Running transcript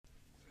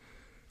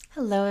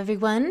Hello,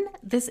 everyone.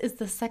 This is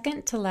the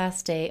second to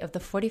last day of the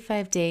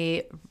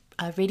 45-day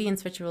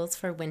Radiance Rituals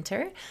for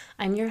winter.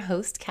 I'm your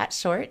host, Kat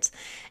Short,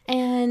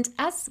 and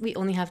as we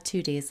only have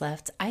 2 days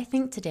left, I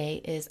think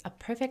today is a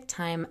perfect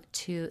time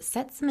to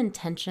set some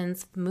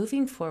intentions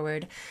moving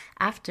forward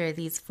after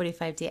these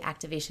 45-day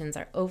activations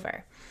are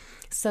over.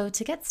 So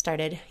to get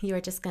started, you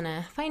are just going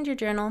to find your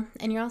journal,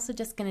 and you're also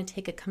just going to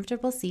take a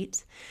comfortable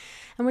seat,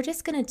 and we're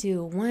just going to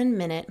do 1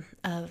 minute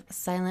of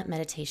silent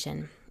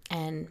meditation.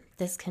 And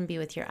this can be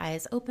with your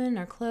eyes open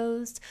or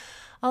closed.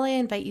 All I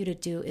invite you to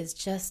do is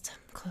just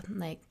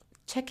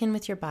check in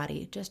with your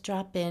body. Just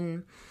drop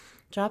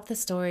the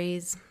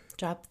stories,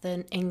 drop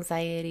the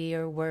anxiety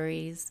or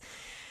worries.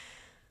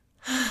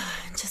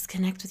 Just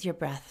connect with your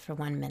breath for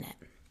 1 minute.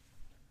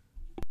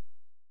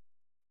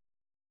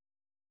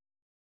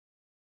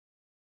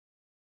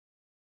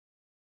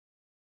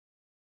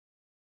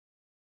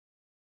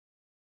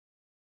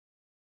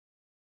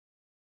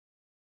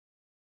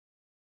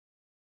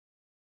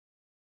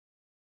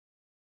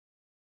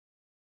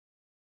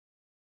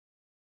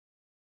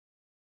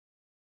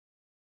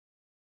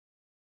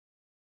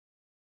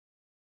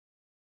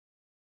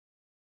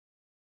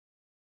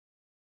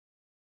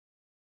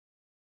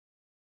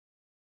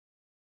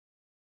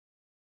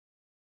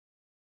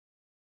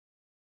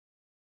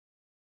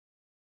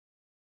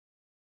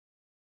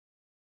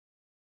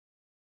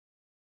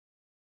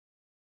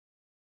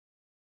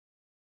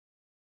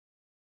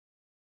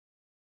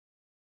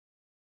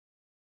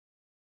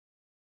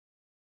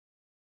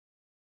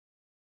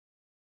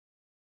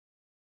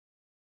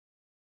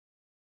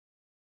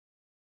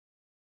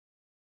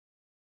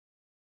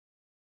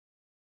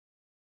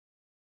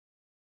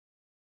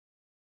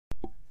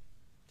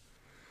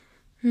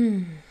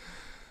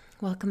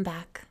 Welcome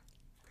back.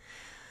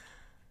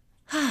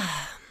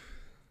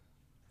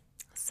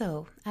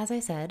 So, as I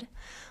said,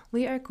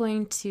 we are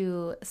going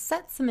to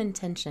set some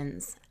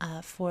intentions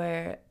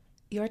for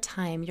your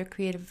time, your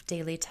creative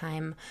daily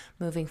time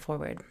moving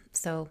forward.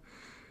 So,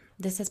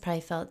 this has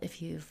probably felt,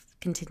 if you've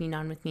continued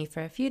on with me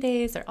for a few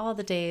days or all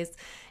the days,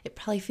 it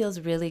probably feels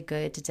really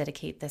good to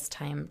dedicate this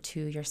time to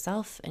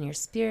yourself and your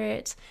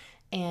spirit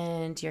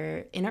and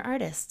your inner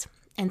artist.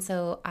 And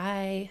so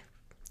I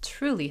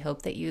truly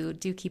hope that you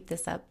do keep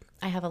this up.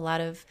 I have a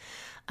lot of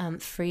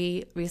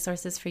free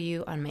resources for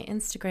you on my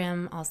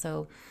Instagram.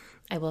 Also,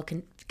 I will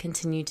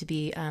continue to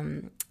be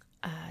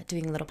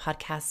doing little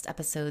podcast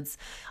episodes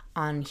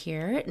on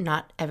here,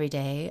 not every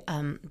day,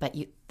 but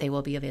they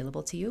will be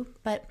available to you.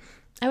 But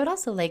I would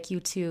also like you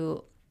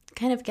to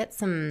kind of get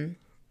some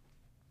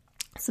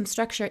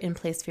structure in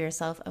place for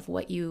yourself of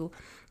what you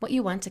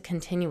want to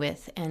continue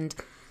with. And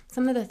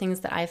some of the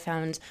things that I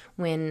found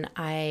when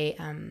I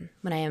am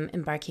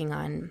embarking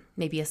on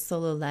maybe a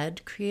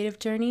solo-led creative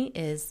journey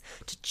is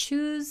to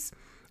choose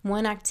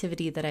one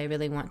activity that I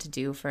really want to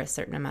do for a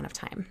certain amount of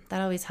time.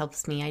 That always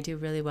helps me. I do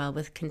really well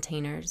with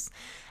containers.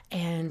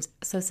 And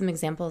so some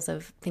examples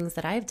of things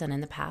that I've done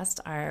in the past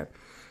are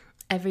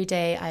every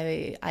day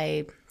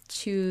I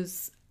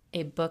choose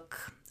a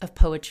book of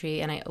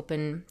poetry and I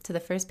open to the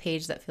first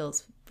page that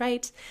feels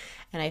right,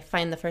 and I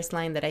find the first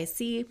line that I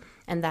see,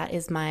 and that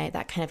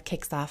kind of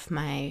kicks off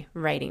my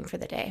writing for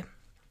the day.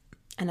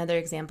 Another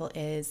example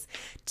is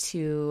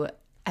to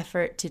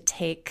effort to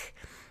take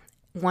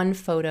one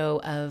photo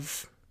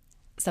of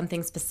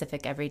something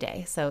specific every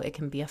day. So it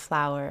can be a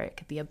flower, it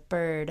could be a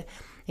bird,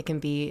 it can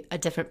be a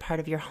different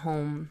part of your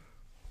home.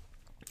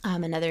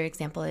 Another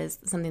example is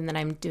something that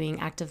I'm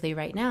doing actively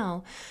right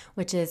now,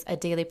 which is a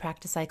daily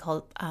practice I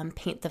call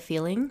Paint the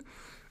Feeling.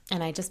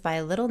 And I just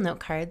buy little note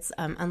cards,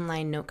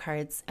 unlined note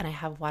cards, and I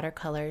have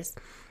watercolors.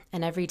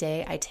 And every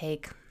day I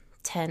take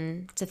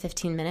 10 to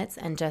 15 minutes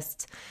and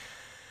just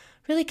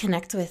really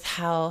connect with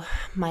how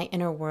my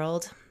inner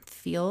world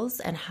feels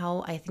and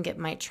how I think it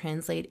might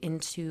translate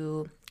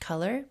into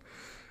color.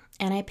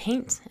 And I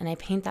paint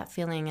that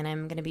feeling, and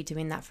I'm going to be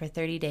doing that for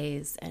 30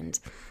 days. And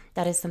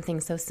that is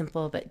something so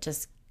simple, but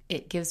just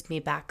it gives me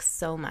back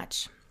so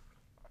much.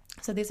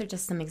 So these are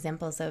just some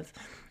examples of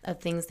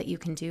things that you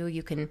can do.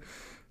 You can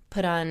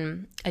put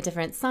on a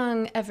different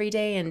song every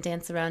day and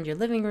dance around your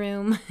living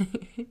room.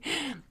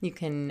 You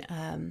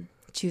can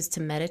choose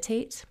to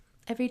meditate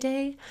every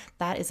day.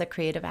 That is a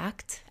creative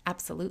act,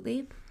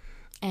 absolutely.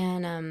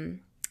 And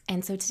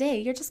so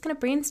today you're just going to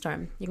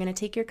brainstorm. You're going to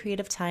take your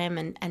creative time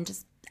and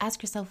just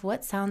ask yourself,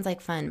 what sounds like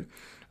fun?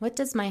 What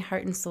does my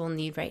heart and soul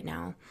need right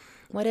now?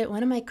 What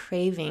am I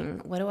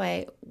craving? What do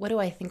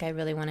I think I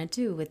really want to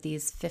do with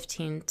these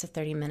 15 to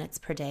 30 minutes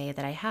per day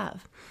that I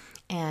have?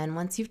 And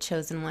once you've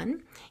chosen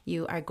one,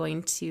 you are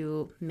going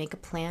to make a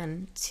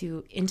plan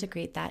to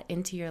integrate that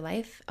into your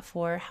life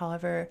for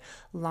however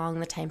long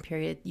the time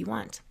period you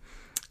want.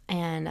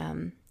 And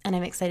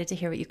I'm excited to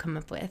hear what you come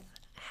up with.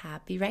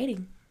 Happy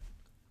writing.